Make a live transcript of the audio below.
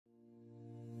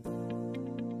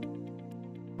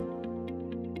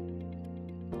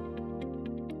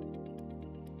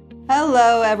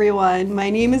Hello everyone, my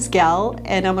name is Gal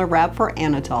and I'm a rep for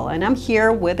Anatol and I'm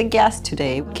here with a guest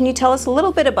today. Can you tell us a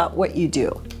little bit about what you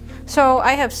do? So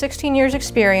I have 16 years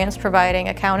experience providing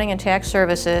accounting and tax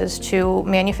services to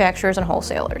manufacturers and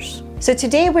wholesalers. So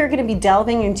today we're going to be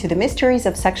delving into the mysteries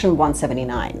of Section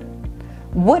 179.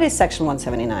 What is Section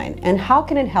 179 and how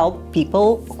can it help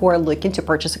people who are looking to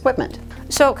purchase equipment?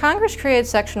 So Congress created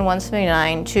Section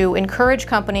 179 to encourage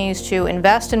companies to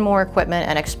invest in more equipment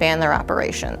and expand their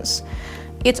operations.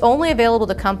 It's only available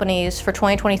to companies for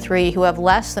 2023 who have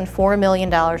less than $4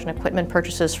 million in equipment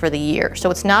purchases for the year.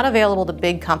 So it's not available to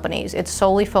big companies. It's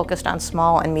solely focused on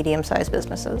small and medium-sized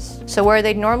businesses. So where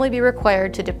they'd normally be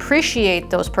required to depreciate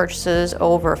those purchases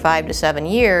over 5 to 7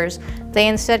 years, they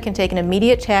instead can take an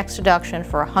immediate tax deduction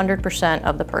for 100%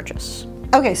 of the purchase.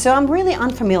 Okay, so I'm really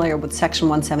unfamiliar with Section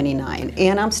 179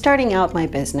 and I'm starting out my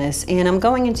business and I'm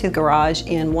going into the garage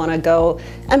and want to go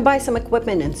and buy some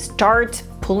equipment and start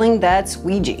pulling that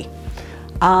squeegee.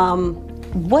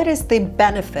 What is the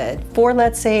benefit for,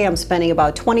 let's say I'm spending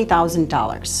about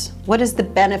 $20,000? What is the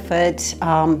benefit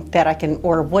that I can,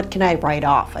 or what can I write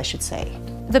off, I should say?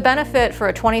 The benefit for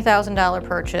a $20,000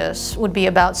 purchase would be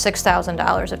about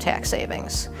 $6,000 of tax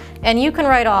savings. And you can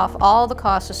write off all the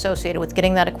costs associated with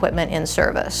getting that equipment in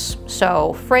service.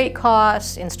 So freight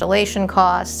costs, installation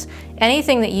costs,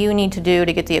 anything that you need to do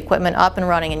to get the equipment up and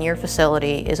running in your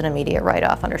facility is an immediate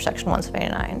write-off under Section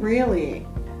 179. Really?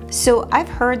 So I've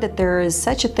heard that there is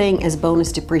such a thing as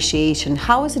bonus depreciation.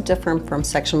 How is it different from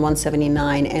Section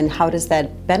 179 and how does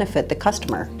that benefit the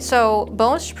customer? So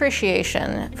bonus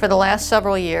depreciation for the last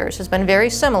several years has been very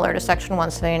similar to Section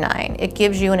 179. It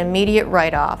gives you an immediate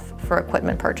write-off for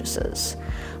equipment purchases.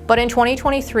 But in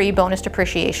 2023, bonus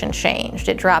depreciation changed.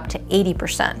 It dropped to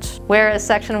 80%, whereas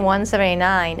Section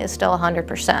 179 is still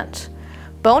 100%.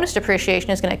 Bonus depreciation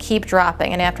is going to keep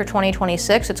dropping, and after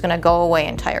 2026, it's going to go away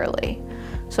entirely.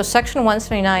 So Section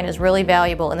 179 is really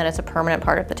valuable in that it's a permanent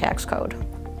part of the tax code.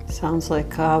 Sounds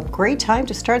like a great time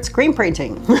to start screen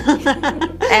printing.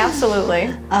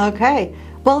 Absolutely. Okay.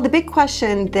 Well, the big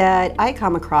question that I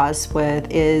come across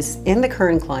with is, in the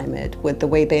current climate, with the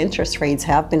way the interest rates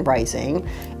have been rising,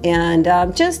 and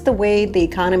just the way the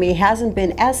economy hasn't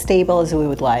been as stable as we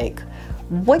would like,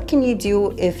 what can you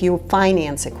do if you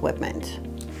finance equipment?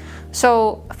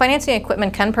 So financing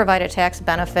equipment can provide a tax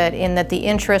benefit in that the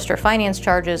interest or finance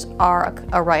charges are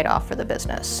a write-off for the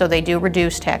business. So they do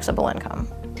reduce taxable income.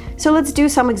 So let's do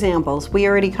some examples. We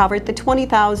already covered the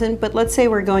 $20,000, but let's say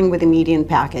we're going with a median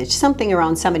package, something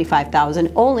around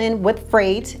 $75,000, all in with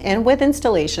freight and with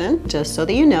installation, just so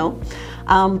that you know.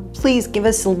 Please give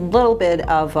us a little bit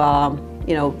of,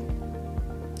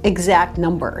 exact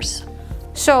numbers.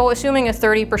 So assuming a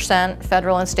 30%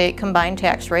 federal and state combined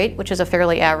tax rate, which is a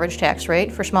fairly average tax rate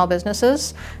for small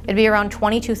businesses, it'd be around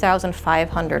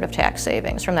 $22,500 of tax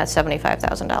savings from that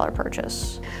 $75,000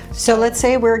 purchase. So let's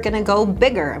say we're going to go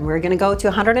bigger and we're going to go to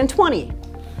 120.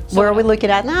 Where are we looking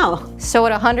at now? So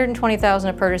at $120,000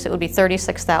 a purchase, it would be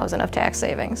 $36,000 of tax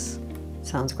savings.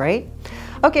 Sounds great.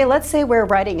 Okay, let's say we're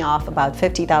writing off about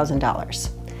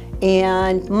 $50,000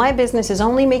 and my business is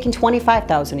only making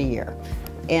 $25,000 a year.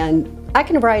 And I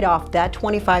can write off that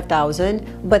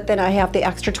 $25,000, but then I have the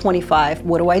extra $25,000.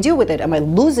 What do I do with it? Am I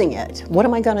losing it? What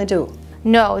am I going to do?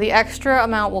 No, the extra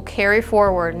amount will carry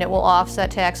forward and it will offset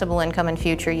taxable income in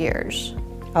future years.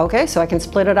 Okay, so I can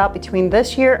split it up between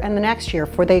this year and the next year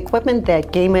for the equipment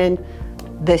that came in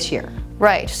this year.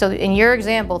 Right, so in your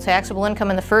example, taxable income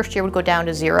in the first year would go down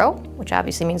to 0, which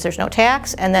obviously means there's no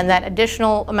tax, and then that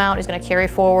additional amount is going to carry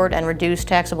forward and reduce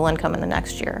taxable income in the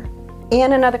next year.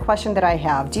 And another question that I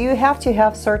have, do you have to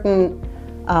have certain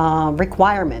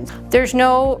requirements? There's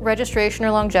no registration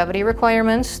or longevity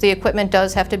requirements. The equipment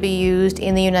does have to be used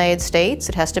in the United States.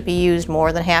 It has to be used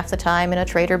more than half the time in a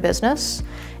trade or business.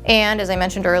 And as I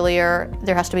mentioned earlier,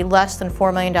 there has to be less than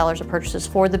 $4 million of purchases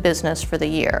for the business for the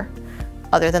year.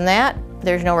 Other than that,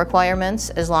 there's no requirements.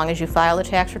 As long as you file a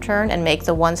tax return and make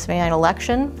the 179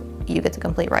 election, you get the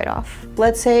complete write-off.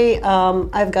 Let's say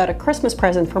I've got a Christmas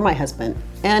present for my husband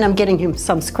and I'm getting him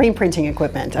some screen printing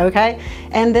equipment, okay?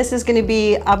 And this is going to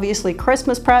be obviously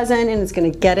Christmas present and it's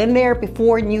going to get in there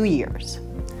before New Year's.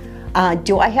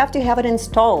 Do I have to have it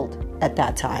installed at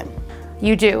that time?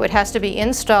 You do. It has to be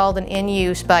installed and in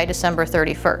use by December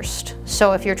 31st.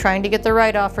 So if you're trying to get the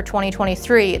write-off for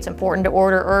 2023, it's important to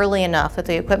order early enough that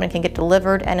the equipment can get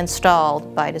delivered and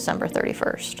installed by December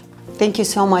 31st. Thank you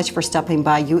so much for stopping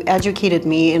by. You educated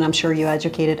me and I'm sure you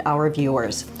educated our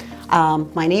viewers.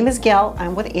 My name is Gail,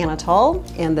 I'm with Anatol,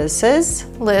 and this is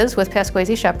Liz with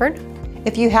Pasquesi Shepherd.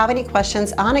 If you have any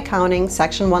questions on accounting,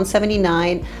 Section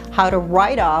 179, how to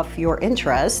write off your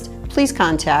interest, please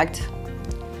contact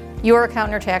your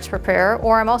accountant or tax preparer,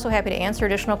 or I'm also happy to answer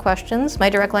additional questions. My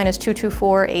direct line is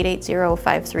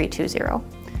 224-880-5320.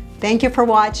 Thank you for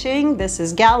watching. This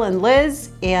is Gal and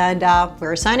Liz, and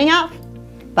we're signing off.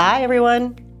 Bye,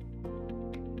 everyone.